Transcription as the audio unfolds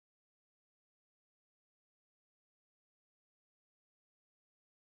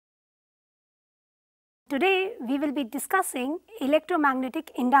Today we will be discussing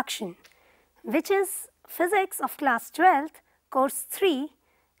electromagnetic induction, which is physics of class 12th, course 3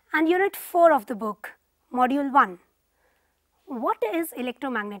 and unit 4 of the book, module 1. What is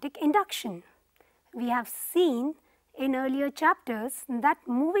electromagnetic induction? We have seen in earlier chapters that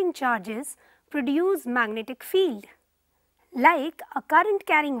moving charges produce magnetic field. Like a current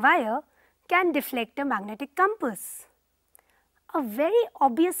carrying wire can deflect a magnetic compass. A very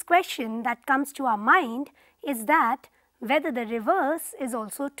obvious question that comes to our mind is that whether the reverse is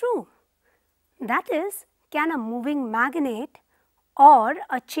also true. That is, can a moving magnet or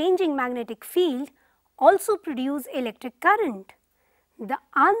a changing magnetic field also produce electric current? The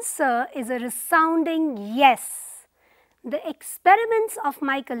answer is a resounding yes. The experiments of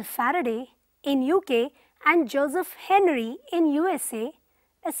Michael Faraday in UK and Joseph Henry in USA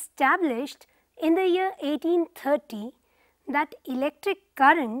established in the year 1830 that electric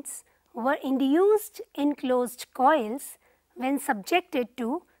currents were induced in closed coils when subjected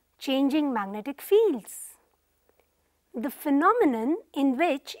to changing magnetic fields. The phenomenon in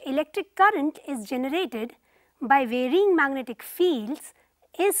which electric current is generated by varying magnetic fields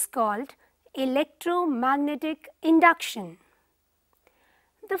is called electromagnetic induction.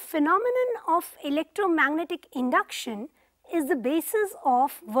 The phenomenon of electromagnetic induction is the basis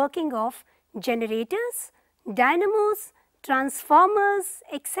of working of generators, dynamos, transformers,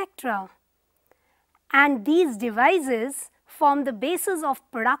 etc. And these devices form the basis of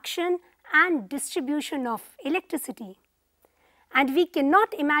production and distribution of electricity. And we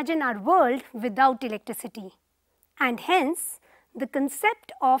cannot imagine our world without electricity. And hence, the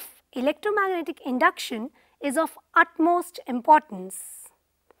concept of electromagnetic induction is of utmost importance.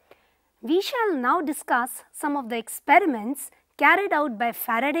 We shall now discuss some of the experiments carried out by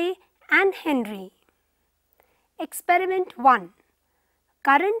Faraday and Henry. Experiment 1.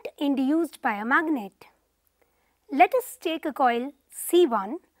 Current induced by a magnet. Let us take a coil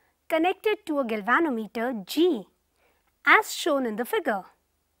C1 connected to a galvanometer G as shown in the figure.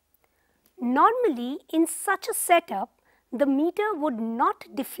 Normally, in such a setup, the meter would not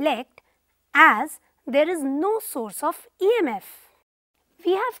deflect as there is no source of EMF.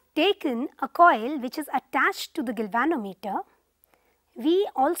 We have taken a coil which is attached to the galvanometer. We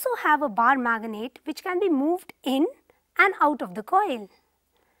also have a bar magnet which can be moved in and out of the coil.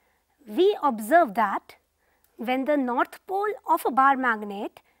 We observe that when the north pole of a bar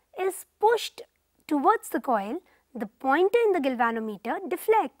magnet is pushed towards the coil, the pointer in the galvanometer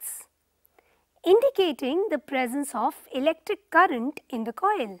deflects, indicating the presence of electric current in the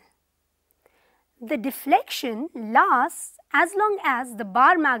coil. The deflection lasts as long as the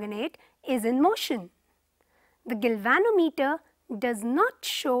bar magnet is in motion. The galvanometer does not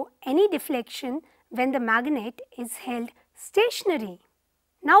show any deflection when the magnet is held stationary.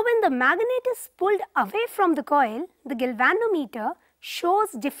 Now, when the magnet is pulled away from the coil, the galvanometer shows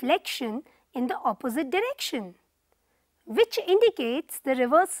deflection in the opposite direction, which indicates the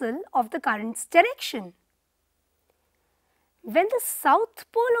reversal of the current's direction. When the south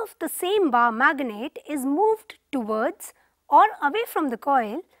pole of the same bar magnet is moved towards or away from the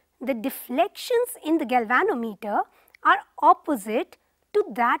coil, the deflections in the galvanometer are opposite to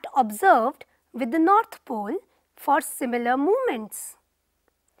that observed with the north pole for similar movements.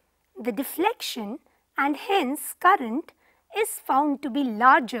 The deflection and hence current is found to be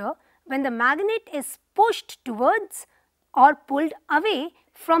larger when the magnet is pushed towards or pulled away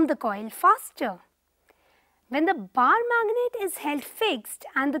from the coil faster. When the bar magnet is held fixed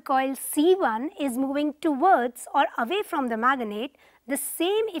and the coil C1 is moving towards or away from the magnet, the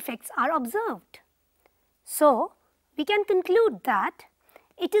same effects are observed. So, we can conclude that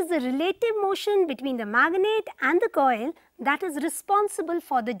it is the relative motion between the magnet and the coil that is responsible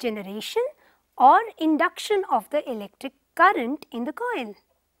for the generation or induction of the electric current in the coil.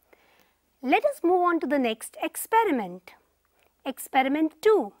 Let us move on to the next experiment. Experiment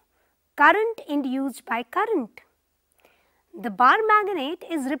 2. Current induced by current. The bar magnet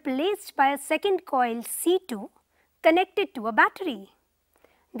is replaced by a second coil C2 connected to a battery.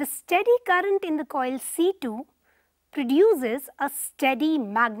 The steady current in the coil C2 produces a steady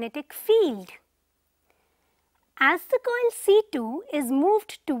magnetic field. As the coil C2 is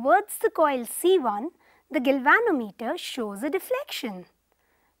moved towards the coil C1, the galvanometer shows a deflection.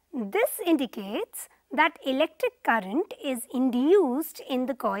 This indicates that electric current is induced in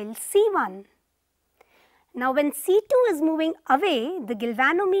the coil C1. Now, when C2 is moving away, the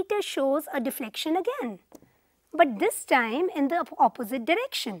galvanometer shows a deflection again, but this time in the opposite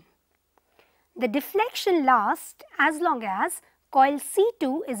direction. The deflection lasts as long as coil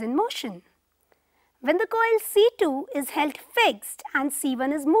C2 is in motion. When the coil C2 is held fixed and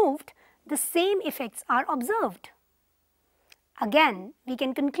C1 is moved, the same effects are observed. Again, we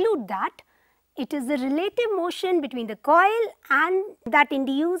can conclude that it is the relative motion between the coil and that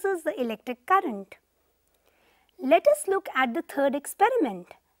induces the electric current. Let us look at the third experiment,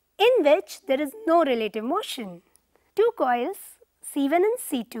 in which there is no relative motion. Two coils C1 and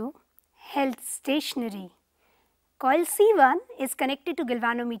C2 held stationary. Coil C1 is connected to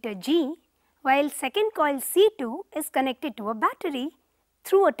galvanometer G, while second coil C2 is connected to a battery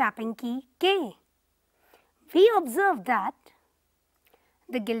through a tapping key K. We observe that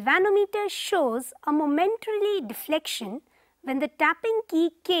the galvanometer shows a momentary deflection when the tapping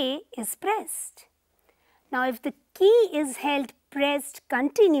key K is pressed. Now, if the key is held pressed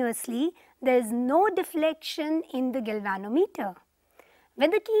continuously, there is no deflection in the galvanometer.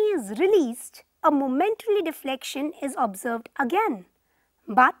 When the key is released, a momentary deflection is observed again,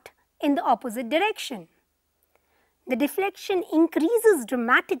 but in the opposite direction. The deflection increases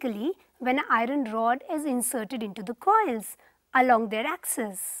dramatically when an iron rod is inserted into the coils along their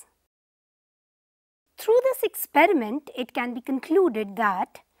axis. Through this experiment, it can be concluded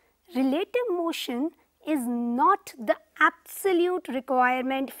that relative motion is not the absolute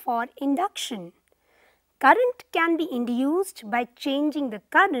requirement for induction. Current can be induced by changing the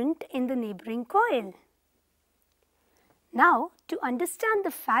current in the neighboring coil. Now, to understand the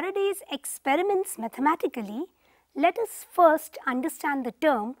Faraday's experiments mathematically, let us first understand the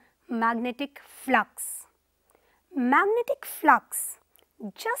term magnetic flux. Magnetic flux,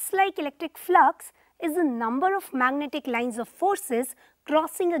 just like electric flux, is the number of magnetic lines of forces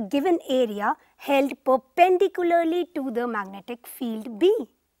crossing a given area held perpendicularly to the magnetic field B.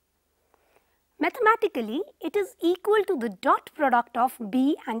 Mathematically, it is equal to the dot product of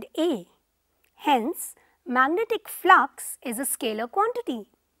B and A. Hence, magnetic flux is a scalar quantity.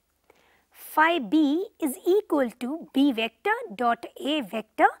 Phi B is equal to B vector dot A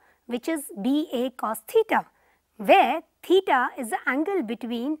vector, which is BA cos theta, where theta is the angle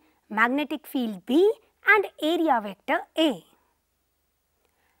between magnetic field B and area vector A.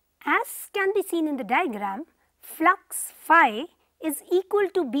 As can be seen in the diagram, flux phi is equal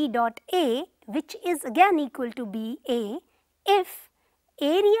to B dot A, which is again equal to BA if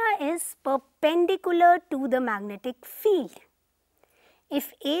area is perpendicular to the magnetic field.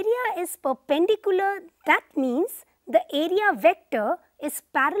 If area is perpendicular, that means the area vector is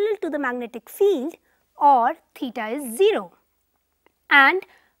parallel to the magnetic field, or theta is 0 and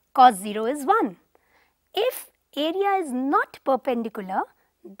cos 0 is 1. If area is not perpendicular,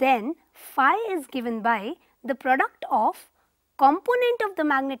 then phi is given by the product of component of the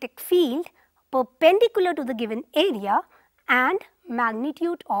magnetic field perpendicular to the given area and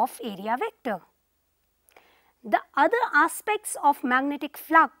magnitude of area vector. The other aspects of magnetic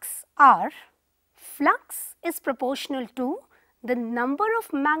flux are: flux is proportional to the number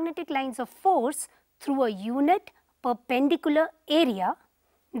of magnetic lines of force through a unit perpendicular area,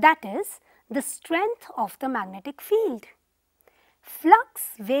 that is, the strength of the magnetic field. Flux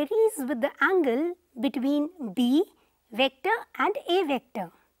varies with the angle between B vector and A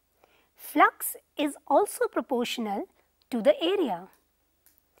vector. Flux is also proportional to the area.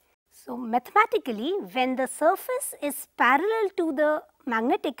 So, mathematically, when the surface is parallel to the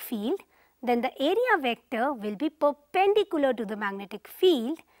magnetic field, then the area vector will be perpendicular to the magnetic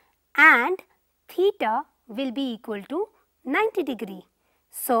field and theta will be equal to 90 degree.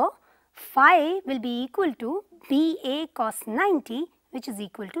 So, phi will be equal to BA cos 90, which is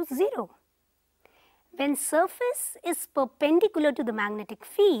equal to 0. When surface is perpendicular to the magnetic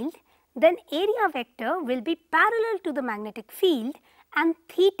field, then area vector will be parallel to the magnetic field and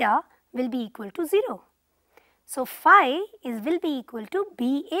theta will be equal to 0. So, phi will be equal to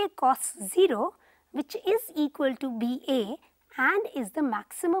BA cos 0, which is equal to BA and is the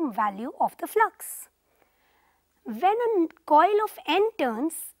maximum value of the flux. When a coil of N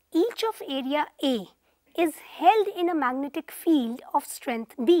turns, each of area A is held in a magnetic field of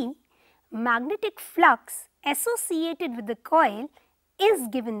strength B. Magnetic flux associated with the coil is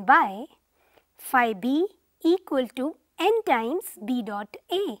given by phi B equal to N times B dot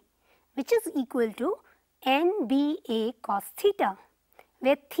A, which is equal to NBA cos theta,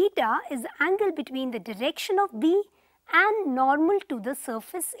 where theta is the angle between the direction of B and normal to the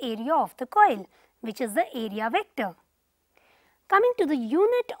surface area of the coil, which is the area vector. Coming to the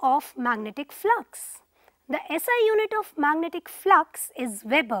unit of magnetic flux, the SI unit of magnetic flux is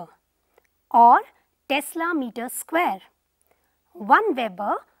Weber or Tesla meter square. 1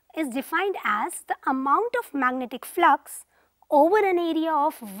 Weber is defined as the amount of magnetic flux over an area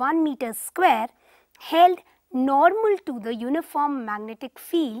of 1 meter square held normal to the uniform magnetic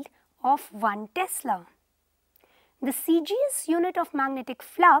field of 1 Tesla. The CGS unit of magnetic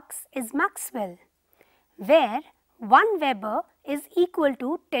flux is Maxwell, where 1 Weber is equal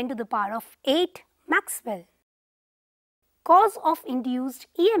to 10 to the power of 8 Maxwell. Cause of induced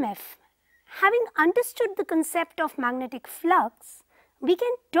EMF. Having understood the concept of magnetic flux, we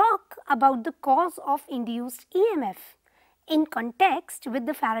can talk about the cause of induced EMF in context with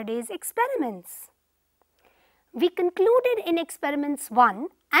the Faraday's experiments. We concluded in experiments 1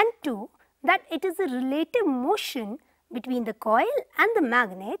 and 2 that it is a relative motion between the coil and the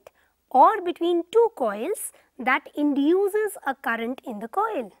magnet or between two coils that induces a current in the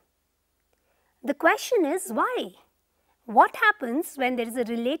coil. The question is why? What happens when there is a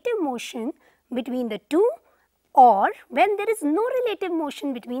relative motion between the two or when there is no relative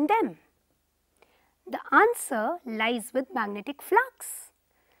motion between them? The answer lies with magnetic flux.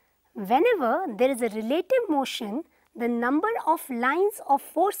 Whenever there is a relative motion, the number of lines of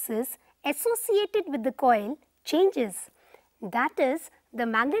forces associated with the coil changes. That is, the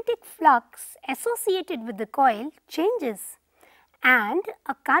magnetic flux associated with the coil changes and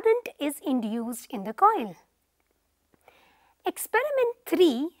a current is induced in the coil. Experiment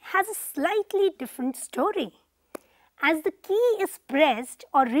 3 has a slightly different story. As the key is pressed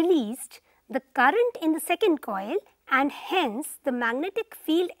or released, the current in the second coil and hence the magnetic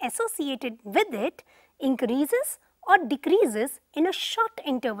field associated with it increases or decreases in a short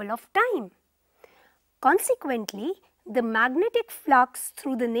interval of time. Consequently, the magnetic flux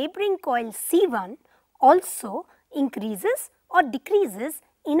through the neighboring coil C1 also increases or decreases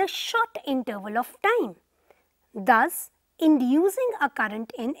in a short interval of time, thus inducing a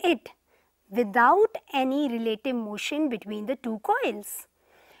current in it without any relative motion between the two coils.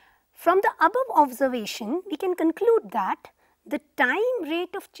 From the above observation, we can conclude that the time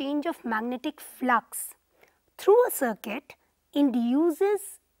rate of change of magnetic flux through a circuit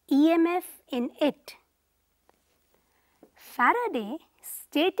induces EMF in it. Faraday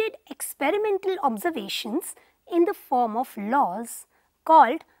stated experimental observations in the form of laws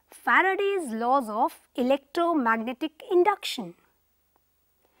called Faraday's laws of electromagnetic induction.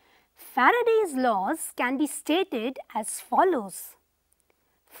 Faraday's laws can be stated as follows.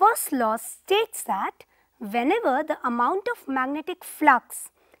 First law states that whenever the amount of magnetic flux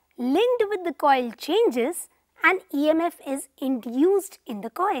linked with the coil changes, an EMF is induced in the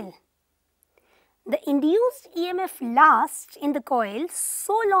coil. The induced EMF lasts in the coil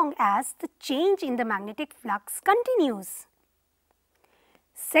so long as the change in the magnetic flux continues.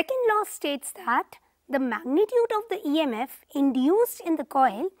 Second law states that the magnitude of the EMF induced in the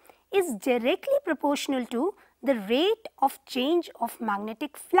coil is directly proportional to the rate of change of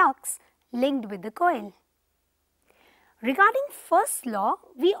magnetic flux linked with the coil. Regarding first law,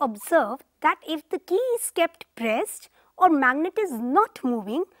 we observe that if the key is kept pressed or magnet is not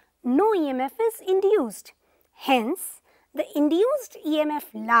moving, no EMF is induced. Hence, the induced EMF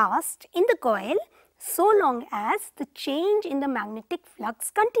lasts in the coil so long as the change in the magnetic flux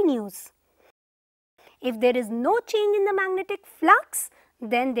continues. If there is no change in the magnetic flux,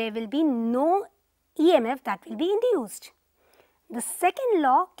 then there will be no EMF that will be induced. The second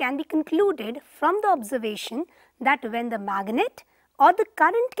law can be concluded from the observation that when the magnet or the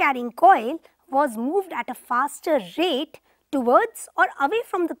current carrying coil was moved at a faster rate towards or away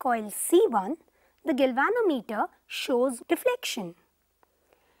from the coil C1, the galvanometer shows deflection.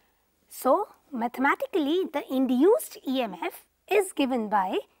 So, mathematically the induced EMF is given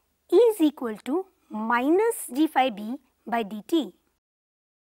by E is equal to minus d phi b by dt.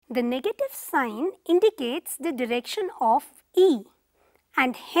 The negative sign indicates the direction of E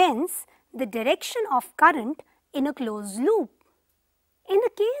and hence the direction of current in a closed loop. In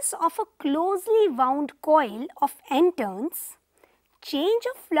the case of a closely wound coil of n turns, change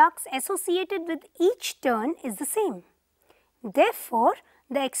of flux associated with each turn is the same. Therefore,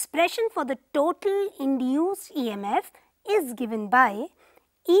 the expression for the total induced EMF is given by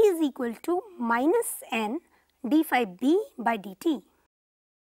E is equal to minus n d phi b by dt.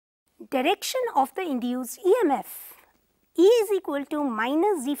 Direction of the induced EMF. E is equal to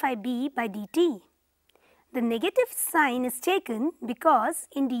minus d phi b by dt. The negative sign is taken because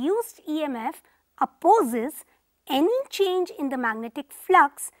induced EMF opposes any change in the magnetic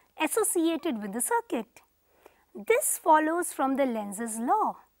flux associated with the circuit. This follows from the Lenz's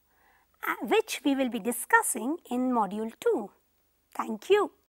law, which we will be discussing in module 2. Thank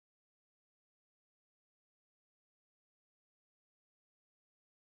you.